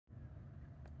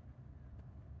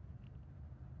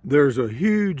There's a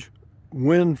huge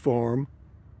wind farm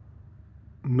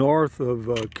north of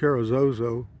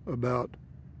Carrizozo, about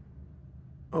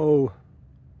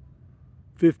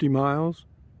 50 miles,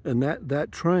 and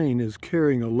that train is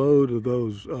carrying a load of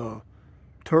those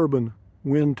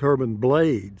wind turbine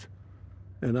blades.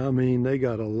 And I mean, they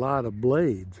got a lot of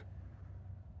blades,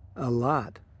 a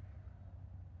lot.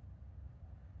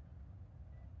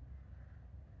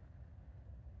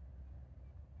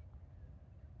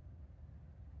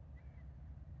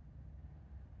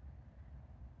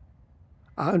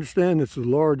 I understand it's the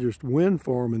largest wind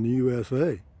farm in the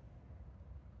USA,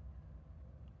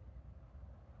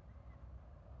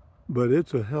 but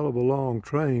it's a hell of a long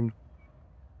train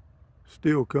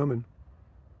still coming.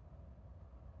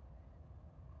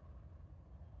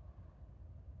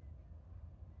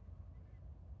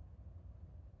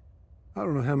 I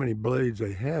don't know how many blades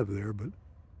they have there, but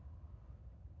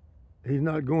he's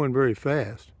not going very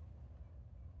fast.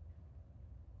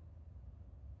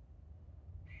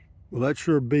 Well, that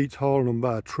sure beats hauling them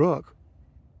by a truck.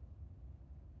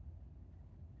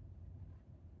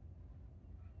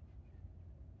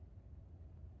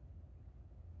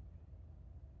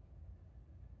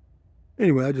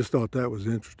 Anyway, I just thought that was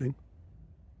interesting.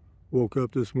 Woke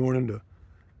up this morning to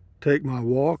take my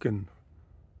walk and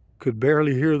could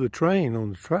barely hear the train on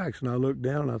the tracks. And I looked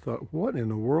down and I thought, what in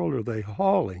the world are they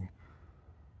hauling?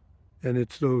 And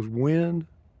it's those wind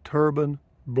turbine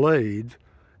blades.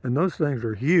 And those things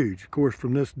are huge. Of course,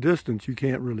 from this distance, you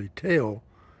can't really tell.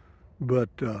 But,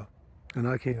 and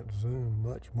I can't zoom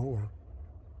much more.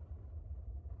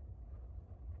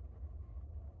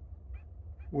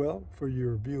 Well, for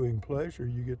your viewing pleasure,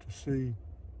 you get to see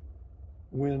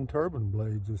wind turbine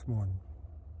blades this morning.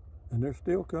 And they're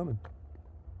still coming.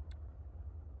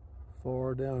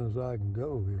 Far down as I can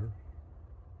go here.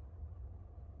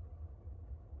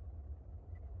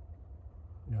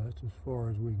 Yeah, that's as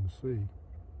far as we can see.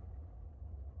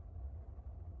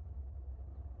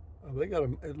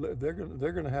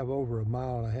 They're gonna have over 1.5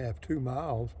 miles, 2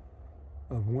 miles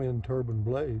of wind turbine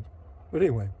blades. But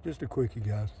anyway, just a quickie,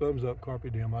 guys. Thumbs up,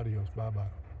 carpe diem, adios, bye-bye.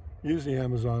 Use the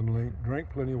Amazon link, drink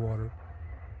plenty of water,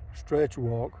 stretch,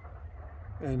 walk,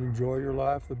 and enjoy your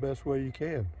life the best way you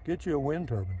can. Get you a wind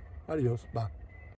turbine. Adios, bye.